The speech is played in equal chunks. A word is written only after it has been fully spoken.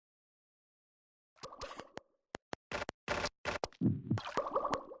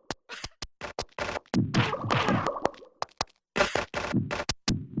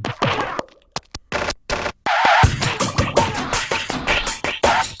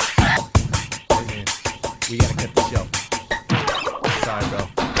We gotta cut the show. Sorry, bro.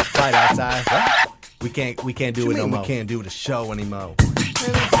 Fight outside. What? We can't do it no more. We can't do the show anymore. Man, there's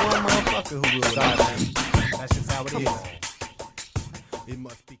one motherfucker who will. Sorry, man. That's just how it is. It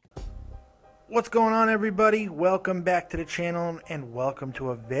must be. What's going on, everybody? Welcome back to the channel, and welcome to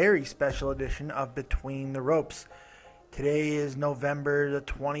a very special edition of Between the Ropes. Today is November the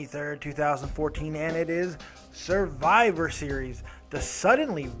 23rd, 2014, and it is Survivor Series, the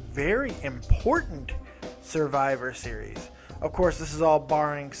suddenly very important Survivor Series. Of course, this is all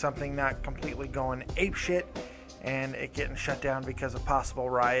barring something not completely going apeshit and it getting shut down because of possible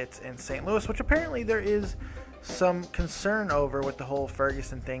riots in St. Louis, which apparently there is some concern over with the whole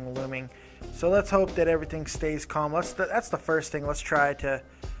Ferguson thing looming. So let's hope that everything stays calm. That's the first thing. Let's try to.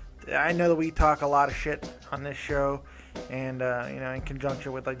 I know that we talk a lot of shit on this show, and in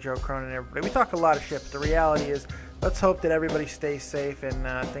conjunction with like Joe Cronin and everybody, we talk a lot of shit. But the reality is, let's hope that everybody stays safe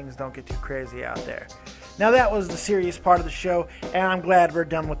and things don't get too crazy out there. Now that was the serious part of the show, and I'm glad we're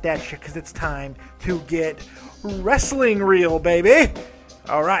done with that shit because it's time to get wrestling real, baby.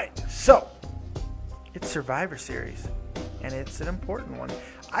 All right, so it's Survivor Series, and it's an important one.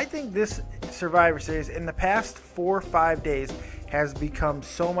 I think this Survivor Series in the past 4 or 5 days has become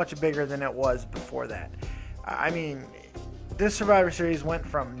so much bigger than it was before that. I mean, this Survivor Series went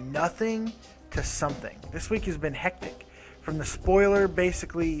from nothing to something. This week has been hectic. From the spoiler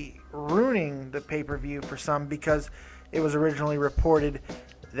basically ruining the pay-per-view for some because it was originally reported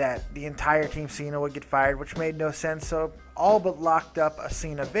that the entire Team Cena would get fired, which made no sense, so all but locked up a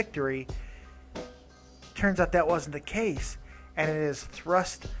Cena victory. Turns out that wasn't the case, and it has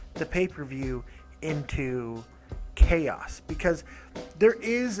thrust the pay-per-view into chaos because there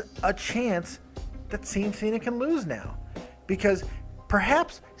is a chance that Team Cena can lose now because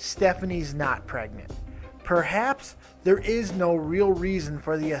perhaps Stephanie's not pregnant. Perhaps there is no real reason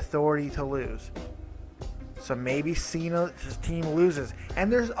for the Authority to lose. So maybe Cena's team loses.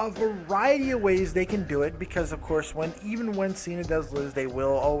 And there's a variety of ways they can do it because, of course, even when Cena does lose, they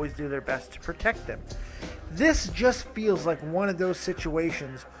will always do their best to protect them. This just feels like one of those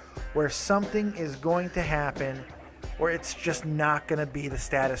situations where something is going to happen where it's just not going to be the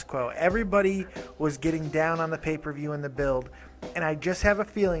status quo. Everybody was getting down on the pay-per-view and the build, and I just have a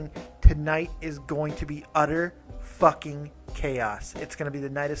feeling tonight is going to be utter fucking chaos. It's going to be the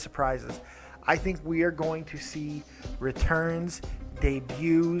night of surprises. I think we are going to see returns,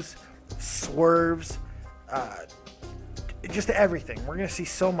 debuts, swerves, just everything. We're going to see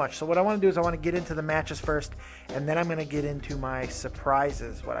so much. So what I want to do is I want to get into the matches first, and then I'm going to get into my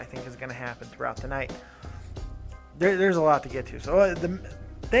surprises, what I think is going to happen throughout the night. There's a lot to get to. So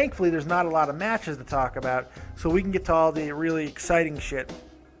thankfully, there's not a lot of matches to talk about, so we can get to all the really exciting shit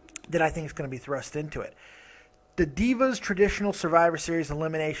that I think is going to be thrust into it. The Divas Traditional Survivor Series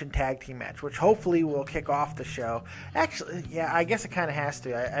Elimination Tag Team match, which hopefully will kick off the show. Actually, yeah, I guess it kind of has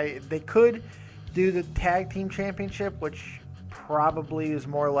to. They could do the Tag Team Championship, which probably is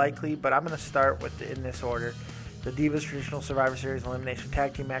more likely, but I'm going to start with in this order. The Divas Traditional Survivor Series Elimination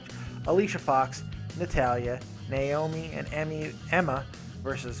Tag Team match. Alicia Fox, Natalya, Naomi, and Emma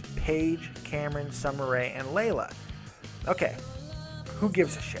versus Paige, Cameron, Summer Rae, and Layla. Okay, who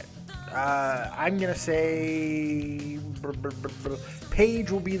gives a shit? I'm going to say Paige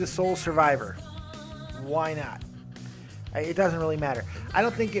will be the sole survivor. Why not? It doesn't really matter. I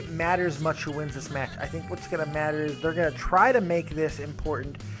don't think it matters much who wins this match. I think what's going to matter is they're going to try to make this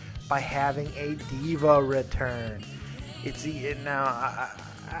important by having a diva return.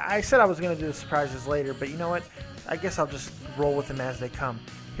 I said I was going to do the surprises later, but you know what? I guess I'll just roll with them as they come.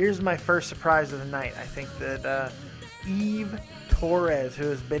 Here's my first surprise of the night. I think that Eve Torres, who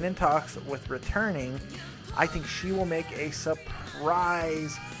has been in talks with returning, I think she will make a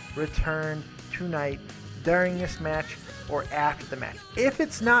surprise return tonight during this match or after the match. If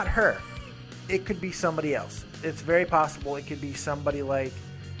it's not her, it could be somebody else. It's very possible it could be somebody like,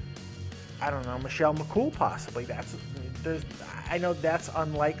 I don't know, Michelle McCool possibly. I know that's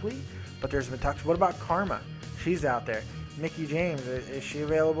unlikely, but there's been talks. What about Karma? She's out there. Mickie James, is she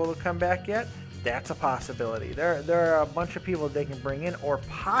available to come back yet? That's a possibility. There are a bunch of people they can bring in, or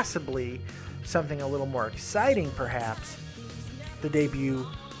possibly something a little more exciting, perhaps, the debut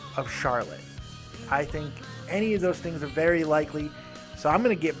of Charlotte. I think any of those things are very likely, so I'm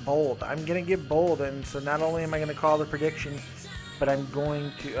going to get bold. And so not only am I going to call the prediction, but I'm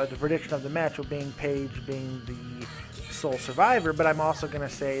going to, the prediction of the match will being Paige being the sole survivor, but I'm also going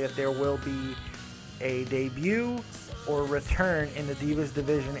to say that there will be a debut or return in the Divas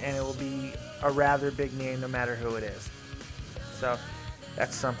division, and it will be a rather big name no matter who it is. So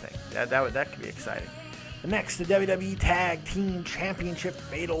that's something. That could be exciting. Next, the WWE Tag Team Championship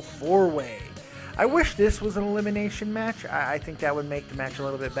Fatal 4-Way. I wish this was an elimination match. I think that would make the match a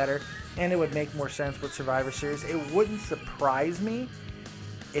little bit better, and it would make more sense with Survivor Series. It wouldn't surprise me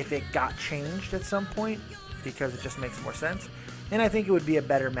if it got changed at some point, because it just makes more sense. And I think it would be a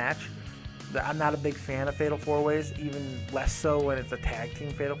better match. I'm not a big fan of Fatal 4-Ways, even less so when it's a tag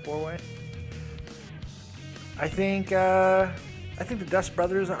team Fatal 4-Way. I think the Dust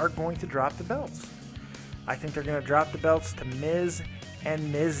Brothers are going to drop the belts. I think they're going to drop the belts to Miz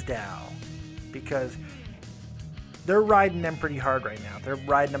and Mizdow, because they're riding them pretty hard right now. They're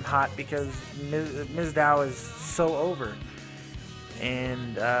riding them hot because Mizdow is so over.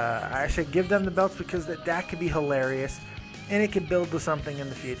 And I should give them the belts because that could be hilarious, and it could build to something in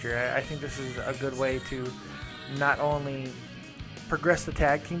the future. I think this is a good way to not only progress the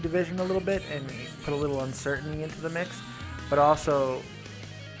tag team division a little bit and put a little uncertainty into the mix, but also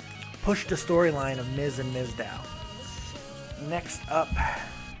push the storyline of Miz and Mizdow. Next up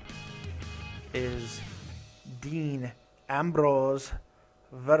is Dean Ambrose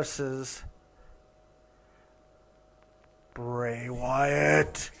versus Bray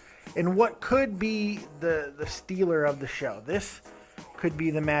Wyatt in what could be the stealer of the show. This could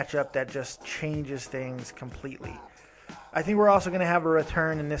be the matchup that just changes things completely. I think we're also going to have a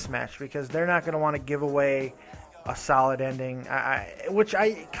return in this match because they're not going to want to give away a solid ending, which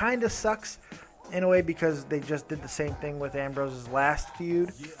kind of sucks in a way because they just did the same thing with Ambrose's last feud,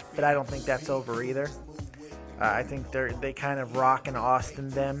 but I don't think that's over either. I think they kind of rock and Austin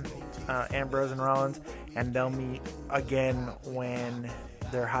them, Ambrose and Rollins, and they'll meet again when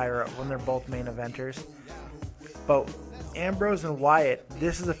they're higher up, when they're both main eventers. But Ambrose and Wyatt,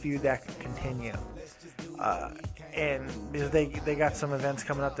 this is a feud that can continue. And because they got some events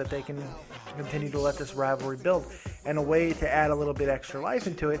coming up that they can continue to let this rivalry build. And a way to add a little bit extra life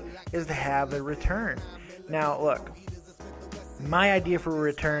into it is to have a return. Now, look, my idea for a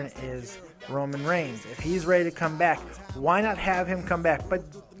return is Roman Reigns. If he's ready to come back, why not have him come back? But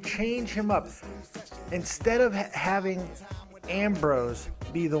change him up. Instead of having Ambrose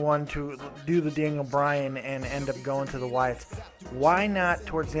be the one to do the Daniel Bryan and end up going to the Wyatts, why not,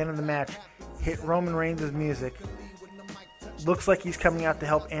 towards the end of the match, hit Roman Reigns' music? Looks like he's coming out to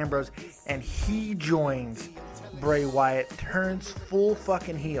help Ambrose, and he joins Bray Wyatt, turns full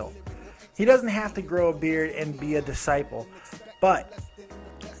fucking heel. He doesn't have to grow a beard and be a disciple, but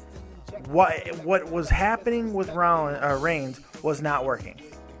what was happening with Reigns was not working.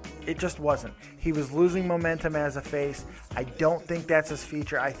 It just wasn't. He was losing momentum as a face. I don't think that's his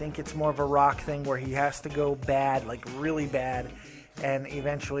feature. I think it's more of a Rock thing where he has to go bad, like really bad, and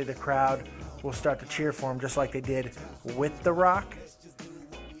eventually the crowd will start to cheer for him just like they did with The Rock.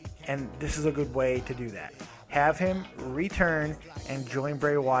 And this is a good way to do that. Have him return and join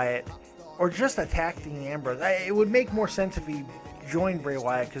Bray Wyatt, or just attack Dean Ambrose. It would make more sense if he joined Bray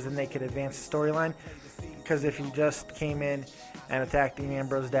Wyatt, because then they could advance the storyline. Because if he just came in and attacked Dean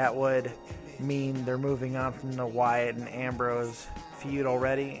Ambrose, that would mean they're moving on from the Wyatt and Ambrose feud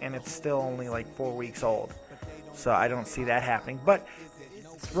already, and it's still only like 4 weeks old. So I don't see that happening. But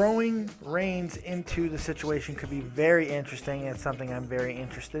throwing Reigns into the situation could be very interesting, and it's something I'm very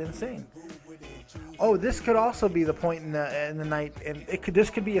interested in seeing. Oh, this could also be the point in the night, and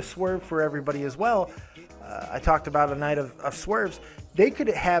this could be a swerve for everybody as well. I talked about a night of swerves. They could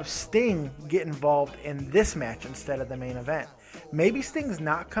have Sting get involved in this match instead of the main event. Maybe Sting's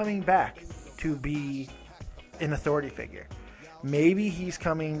not coming back to be an authority figure. Maybe he's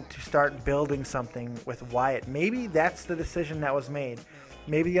coming to start building something with Wyatt. Maybe that's the decision that was made.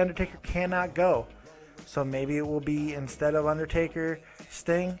 Maybe The Undertaker cannot go. So maybe it will be, instead of Undertaker,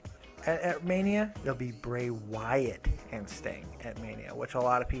 Sting at Mania, there'll be Bray Wyatt and Sting at Mania, which a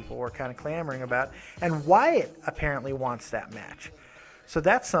lot of people were kind of clamoring about. And Wyatt apparently wants that match. So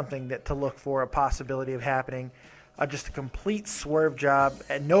that's something to look for, a possibility of happening. Just a complete swerve job,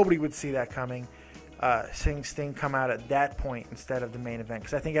 and nobody would see that coming. Seeing Sting come out at that point instead of the main event,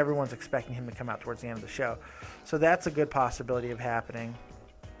 because I think everyone's expecting him to come out towards the end of the show. So that's a good possibility of happening.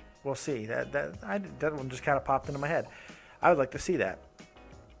 We'll see. That one just kind of popped into my head. I would like to see that.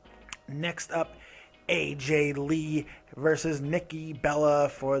 Next up, AJ Lee versus Nikki Bella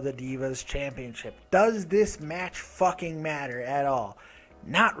for the Divas Championship. Does this match fucking matter at all?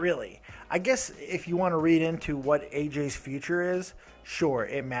 Not really. I guess if you want to read into what AJ's future is, sure,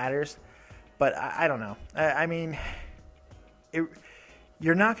 it matters. But I don't know. I mean,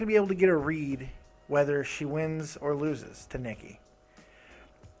 you're not going to be able to get a read whether she wins or loses to Nikki.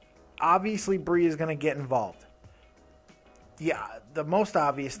 Obviously, Brie is going to get involved. Yeah, the most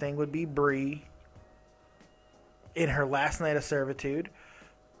obvious thing would be Brie in her last night of servitude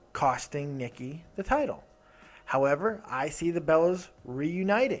costing Nikki the title. However, I see the Bellas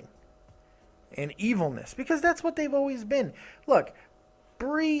reuniting. and evilness, because that's what they've always been. Look,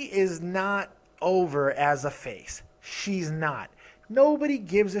 Brie is not over as a face. She's not. Nobody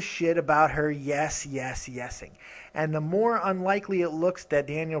gives a shit about her yesing. And the more unlikely it looks that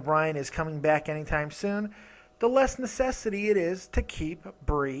Daniel Bryan is coming back anytime soon, the less necessity it is to keep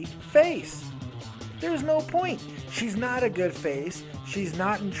Brie face. There's no point. She's not a good face. She's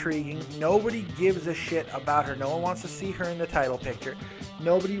not intriguing. Nobody gives a shit about her. No one wants to see her in the title picture.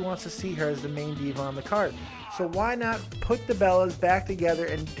 Nobody wants to see her as the main diva on the card. So why not put the Bellas back together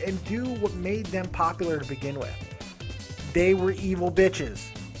and do what made them popular to begin with? They were evil bitches.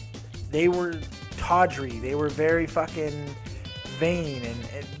 They were tawdry. They were very fucking vain.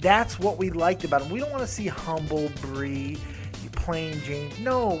 And that's what we liked about them. We don't want to see humble Brie, plain Jane.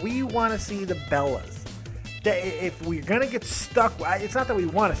 No, we want to see the Bellas. If we're going to get stuck, it's not that we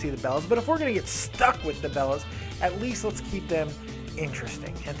want to see the Bellas, but if we're going to get stuck with the Bellas, at least let's keep them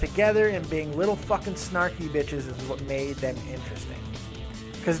interesting. And together and being little fucking snarky bitches is what made them interesting.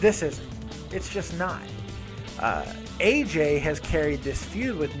 Because this isn't. It's just not. AJ has carried this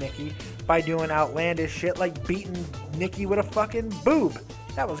feud with Nikki by doing outlandish shit like beating Nikki with a fucking boob.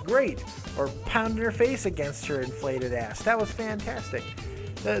 That was great. Or pounding her face against her inflated ass. That was fantastic.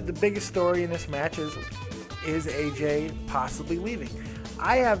 The biggest story in this match is AJ possibly leaving.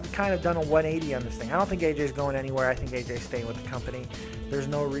 I have kind of done a 180 on this thing. I don't think AJ's going anywhere. I think AJ's staying with the company. There's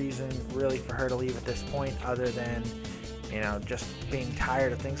no reason really for her to leave at this point other than, just being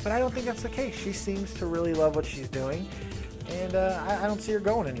tired of things. But I don't think that's the case. She seems to really love what she's doing. And I don't see her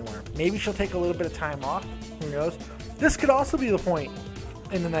going anywhere. Maybe she'll take a little bit of time off. Who knows? This could also be the point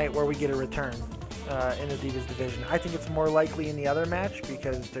in the night where we get a return in the Divas division. I think it's more likely in the other match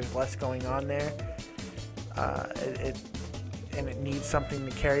because there's less going on there. It needs something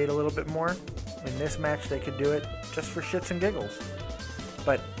to carry it a little bit more. In this match, they could do it just for shits and giggles.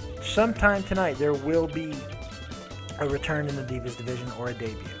 But sometime tonight, there will be a return in the Divas division or a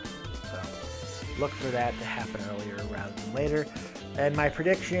debut. So look for that to happen earlier rather than later. And my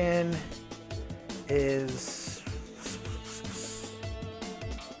prediction is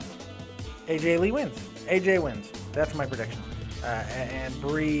AJ Lee wins. AJ wins. That's my prediction. And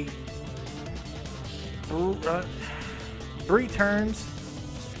Brie turns.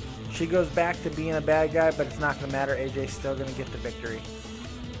 She goes back to being a bad guy, but it's not going to matter. AJ's still going to get the victory.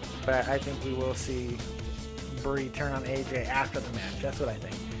 But I think we will see Brie turn on AJ after the match. That's what I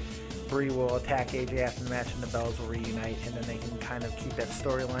think. Brie will attack AJ after the match, and the Bellas will reunite, and then they can kind of keep that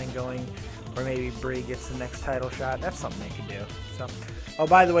storyline going. Or maybe Brie gets the next title shot. That's something they can do. So, oh,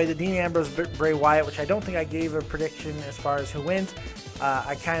 by the way, the Dean Ambrose Bray Wyatt, which I don't think I gave a prediction as far as who wins.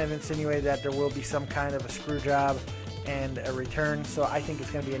 I kind of insinuated that there will be some kind of a screw job and a return. So I think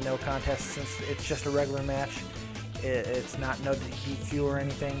it's going to be a no contest since it's just a regular match. It's not no DQ or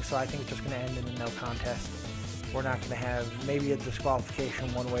anything. So I think it's just going to end in a no contest. We're not going to have maybe a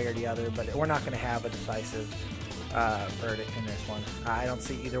disqualification one way or the other, but we're not going to have a decisive verdict in this one. I don't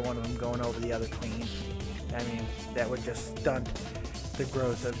see either one of them going over the other clean. I mean, that would just stunt the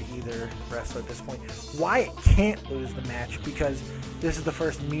growth of either wrestler at this point. Wyatt can't lose the match because this is the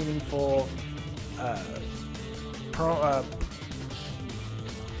first meaningful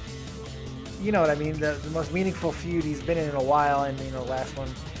you know what I mean, the most meaningful feud he's been in a while, and the last one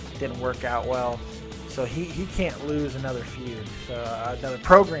didn't work out well. So he can't lose another feud. So another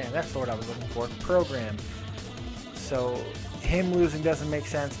program, that's the word I was looking for, program. So him losing doesn't make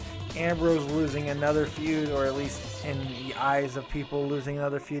sense. Ambrose losing another feud, or at least in the eyes of people losing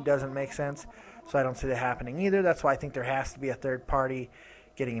another feud, doesn't make sense. So I don't see that happening either. That's why I think there has to be a third party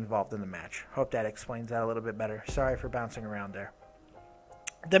getting involved in the match. Hope that explains that a little bit better. Sorry for bouncing around there.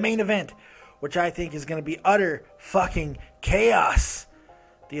 The main event, which I think is going to be utter fucking chaos.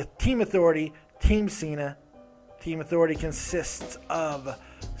 The Team Authority, Team Cena. Team Authority consists of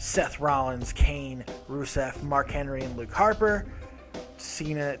Seth Rollins, Kane, Rusev, Mark Henry, and Luke Harper.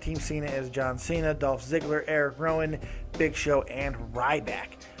 Team Cena is John Cena, Dolph Ziggler, Eric Rowan, Big Show, and Ryback.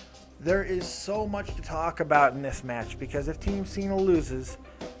 There is so much to talk about in this match because if Team Cena loses,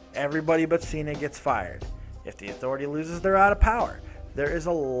 everybody but Cena gets fired. If the Authority loses, they're out of power. There is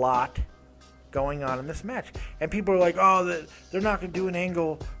a lot going on in this match. And people are like, oh, they're not going to do an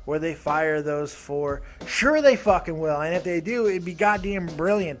angle where they fire those four. Sure they fucking will. And if they do, it'd be goddamn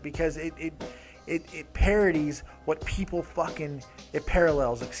brilliant because it parodies what people fucking, it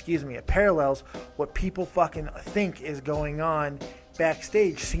parallels what people fucking think is going on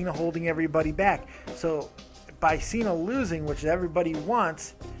backstage. Cena holding everybody back. So by Cena losing, which everybody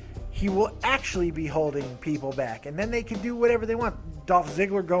wants, he will actually be holding people back. And then they can do whatever they want. Dolph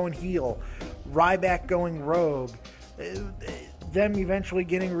Ziggler going heel, Ryback going rogue, them eventually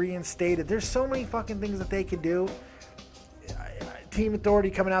getting reinstated. There's so many fucking things that they could do. Team Authority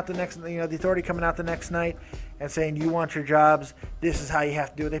coming out the next, the Authority coming out the next night and saying, you want your jobs, this is how you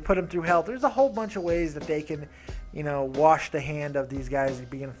have to do it. They put them through hell. There's a whole bunch of ways that they can, wash the hand of these guys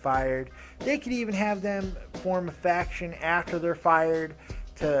being fired. They could even have them form a faction after they're fired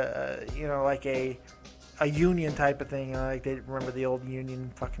to, like a union type of thing. Like they remember the old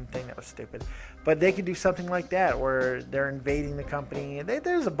union fucking thing that was stupid. But they could do something like that where they're invading the company.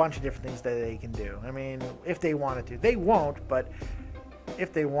 There's a bunch of different things that they can do. I mean, if they wanted to. They won't, but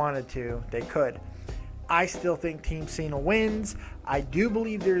if they wanted to, they could. I still think Team Cena wins. I do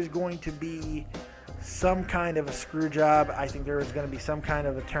believe there's going to be some kind of a screw job. I think there is going to be some kind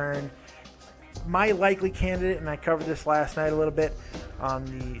of a turn. My likely candidate, and I covered this last night a little bit on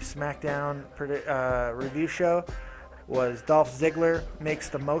the SmackDown review show, was Dolph Ziggler. Makes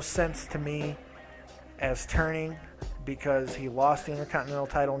the most sense to me as turning because he lost the Intercontinental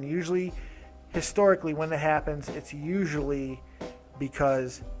title. And usually, historically, when that happens, it's usually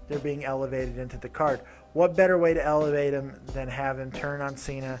because they're being elevated into the card. What better way to elevate him than have him turn on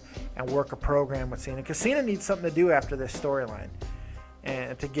Cena and work a program with Cena? Because Cena needs something to do after this storyline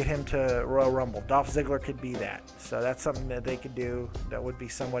and to get him to Royal Rumble. Dolph Ziggler could be that. So that's something that they could do that would be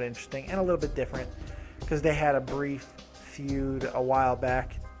somewhat interesting and a little bit different because they had a brief feud a while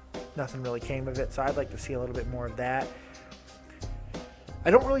back. Nothing really came of it, so I'd like to see a little bit more of that.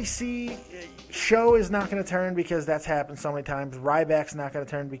 I don't really see... Show is not going to turn because that's happened so many times. Ryback's not going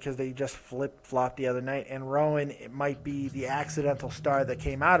to turn because they just flip-flopped the other night. And Rowan might be the accidental star that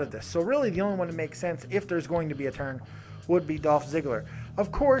came out of this. So really the only one that makes sense, if there's going to be a turn, would be Dolph Ziggler.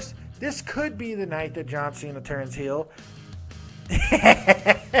 Of course, this could be the night that John Cena turns heel.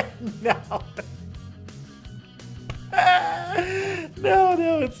 No.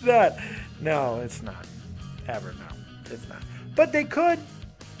 No, it's not. No, it's not. Ever, no. It's not. But they could.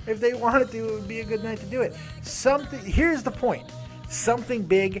 If they wanted to, it would be a good night to do it. Here's the point. Something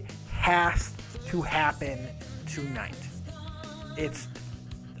big has to happen tonight. It's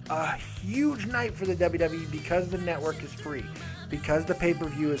a huge night for the WWE because the network is free. Because the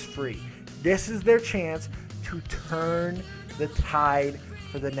pay-per-view is free. This is their chance to turn the tide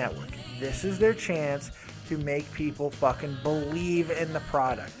for the network. This is their chance to make people fucking believe in the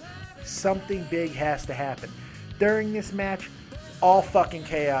product. Something big has to happen. During this match, all fucking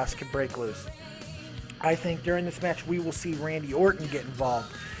chaos could break loose. I think during this match, we will see Randy Orton get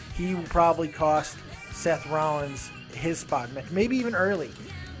involved. He will probably cost Seth Rollins his spot. Maybe even early.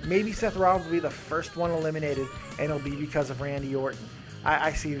 Maybe Seth Rollins will be the first one eliminated, and it'll be because of Randy Orton.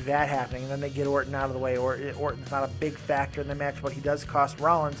 I see that happening, and then they get Orton out of the way. Orton's not a big factor in the match, but he does cost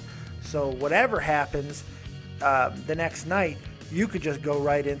Rollins. So whatever happens the next night, you could just go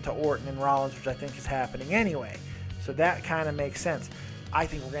right into Orton and Rollins, which I think is happening anyway. So that kind of makes sense. I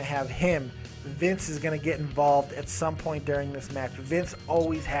think we're going to have him. Vince is going to get involved at some point during this match. Vince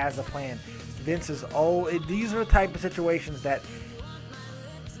always has a plan. These are the type of situations that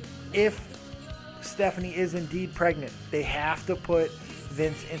if Stephanie is indeed pregnant, they have to put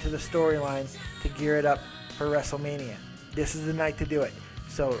Vince into the storyline to gear it up for WrestleMania. This is the night to do it.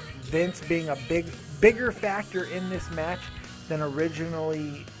 So Vince being a bigger factor in this match than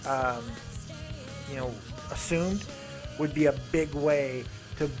originally assumed would be a big way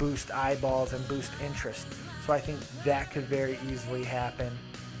to boost eyeballs and boost interest. So I think that could very easily happen.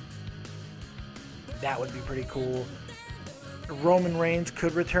 That would be pretty cool. Roman Reigns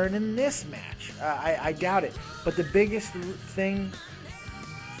could return in this match. I doubt it. But the biggest thing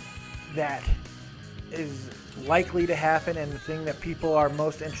that is likely to happen and the thing that people are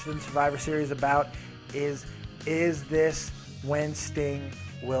most interested in Survivor Series about is this when Sting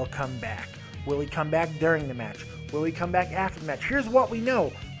will come back? Will he come back during the match? Will he come back after the match? Here's what we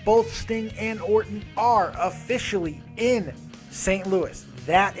know. Both Sting and Orton are officially in St. Louis.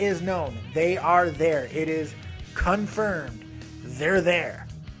 That is known. They are there. It is confirmed. They're there.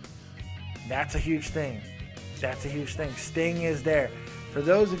 That's a huge thing. That's a huge thing. Sting is there. For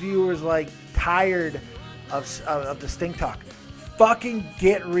those of you who are tired of the Sting talk, fucking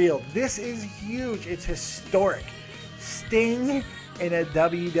get real. This is huge. It's historic. Sting in a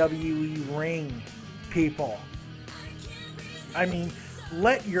WWE ring, people. I mean,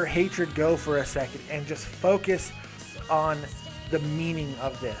 let your hatred go for a second and just focus on the meaning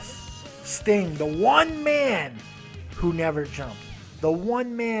of this. Sting, the one man who never jumped. The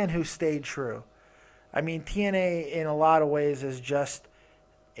one man who stayed true. I mean, TNA in a lot of ways is just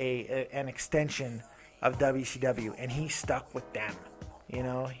an extension of WCW, and he stuck with them. You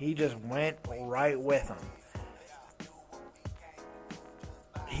know, he just went right with them.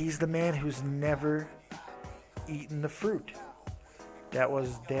 He's the man who's never eaten the fruit. that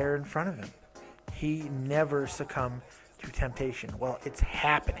was there in front of him. He never succumbed to temptation. Well, it's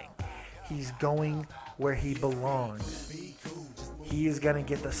happening. He's going where he belongs. He is going to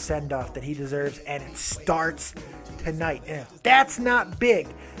get the send-off that he deserves, and it starts tonight. And if that's not big,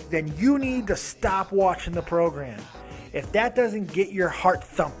 then you need to stop watching the program. If that doesn't get your heart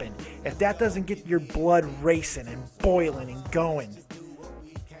thumping, if that doesn't get your blood racing and boiling and going,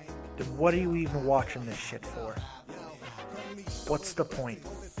 then what are you even watching this shit for? What's the point?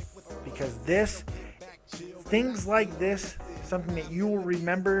 Because things like this, something that you will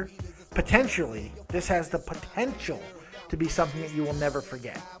remember, potentially, this has the potential to be something that you will never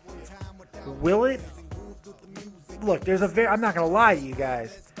forget. Will it? Look, I'm not going to lie to you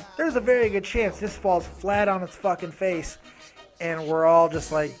guys. There's a very good chance this falls flat on its fucking face and we're all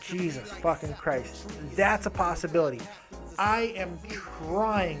just like, Jesus fucking Christ. That's a possibility. I am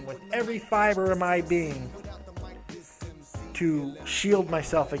trying with every fiber of my being to shield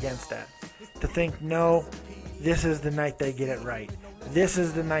myself against that. To think, no, this is the night they get it right. This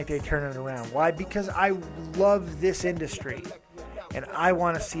is the night they turn it around. Why? Because I love this industry. And I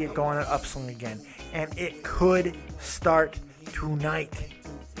want to see it go on an upswing again. And it could start tonight.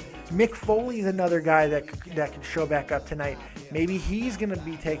 Mick Foley's another guy that can show back up tonight. Maybe he's going to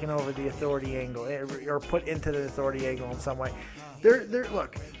be taking over the authority angle or put into the authority angle in some way.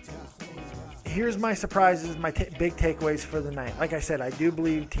 Look, here's my surprises, my big takeaways for the night. Like I said, I do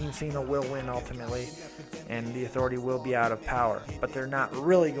believe Team Cena will win ultimately, and the authority will be out of power. But they're not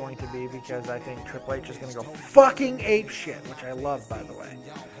really going to be, because I think Triple H is going to go fucking ape shit, which I love, by the way.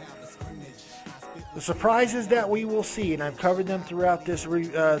 The surprises that we will see, and I've covered them throughout this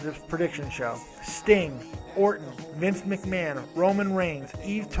prediction show: Sting, Orton, Vince McMahon, Roman Reigns,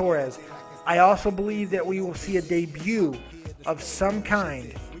 Eve Torres. I also believe that we will see a debut of some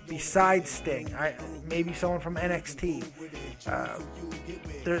kind besides Sting. Maybe someone from NXT.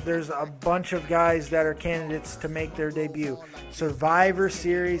 There's a bunch of guys that are candidates to make their debut. Survivor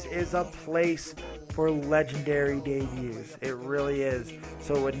Series is a place for legendary debuts. It really is.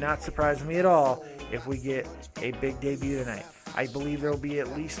 So it would not surprise me at all if we get a big debut tonight. I believe there will be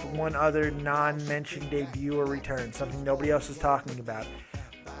at least one other non-mentioned debut or return, something nobody else is talking about.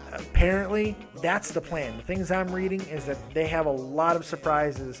 Apparently, that's the plan. The things I'm reading is that they have a lot of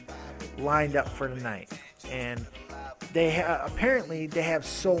surprises lined up for tonight. And apparently they have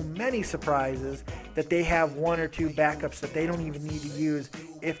so many surprises that they have one or two backups that they don't even need to use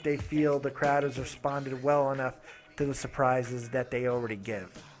if they feel the crowd has responded well enough to the surprises that they already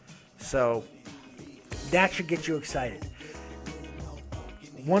give. So that should get you excited.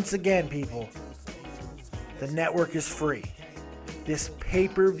 Once again, people, the network is free. This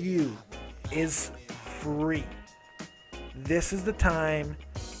pay-per-view is free. This is the time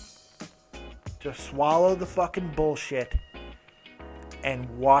to swallow the fucking bullshit and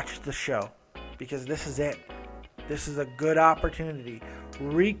watch the show, because this is it. This is a good opportunity.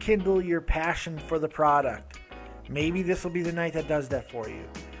 Rekindle your passion for the product. Maybe this will be the night that does that for you.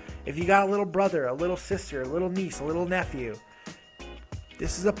 If you got a little brother, a little sister, a little niece, a little nephew,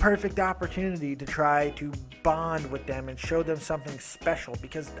 this is a perfect opportunity to try to bond with them and show them something special,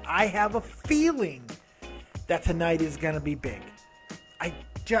 because I have a feeling that tonight is going to be big.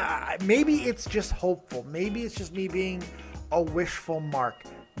 Maybe it's just hopeful. Maybe it's just me being a wishful mark.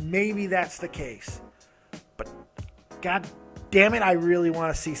 Maybe that's the case. But God damn it, I really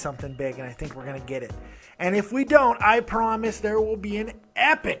want to see something big, and I think we're going to get it. And if we don't, I promise there will be an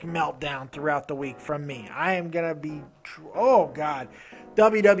epic meltdown throughout the week from me. I am going to be... Oh, God.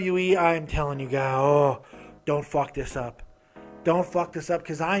 WWE, I am telling you guys, don't fuck this up. Don't fuck this up,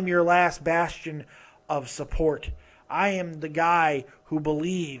 because I'm your last bastion of support. I am the guy who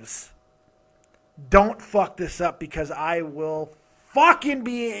believes. Don't fuck this up, because I will fucking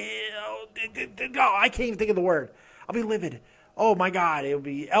be... I can't even think of the word. I'll be livid. Oh, my God. It'll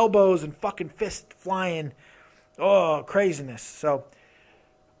be elbows and fucking fists flying. Oh, craziness. So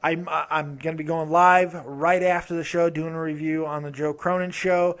I'm going to be going live right after the show, doing a review on the Joe Cronin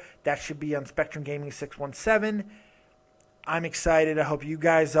Show. That should be on Spectrum Gaming 617. I'm excited. I hope you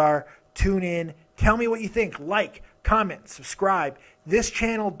guys are. Tune in. Tell me what you think. Like, comment, subscribe. This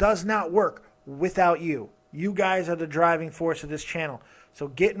channel does not work without you. You guys are the driving force of this channel. So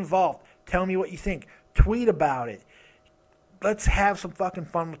get involved. Tell me what you think. Tweet about it. Let's have some fucking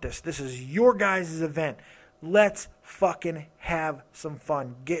fun with this. This is your guys' event. Let's fucking have some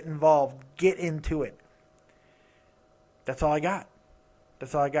fun. Get involved. Get into it. That's all I got.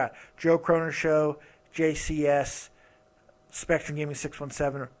 That's all I got. Joe Cronin Show, JCS, Spectrum Gaming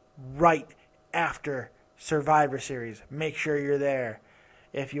 617, right after Survivor Series. Make sure you're there.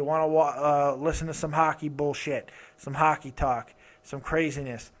 If you want to listen to some hockey bullshit, some hockey talk, some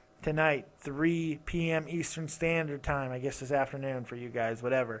craziness tonight, 3 p.m. Eastern Standard Time. I guess this afternoon for you guys,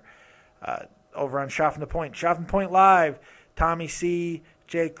 whatever. Over on Shot from the Point. Shot from the Point Live. Tommy C,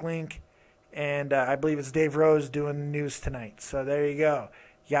 Jake Link, and I believe it's Dave Rose doing the news tonight. So there you go.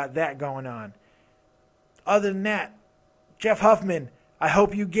 You got that going on. Other than that, Jeff Huffman, I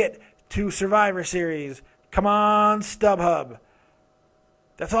hope you get to Survivor Series. Come on, StubHub.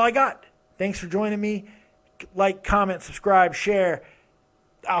 That's all I got. Thanks for joining me. Like, comment, subscribe, share.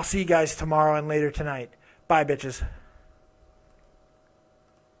 I'll see you guys tomorrow and later tonight. Bye, bitches.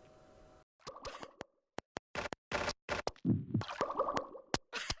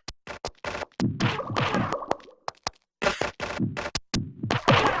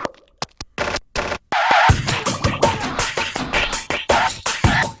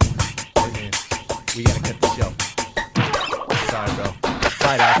 We gotta cut the show. Sorry, bro.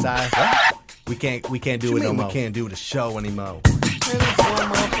 Fight outside. What? We can't do it no more. We can't do the show anymore. Man, there's one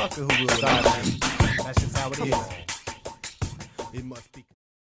motherfucker who will. Sorry, man.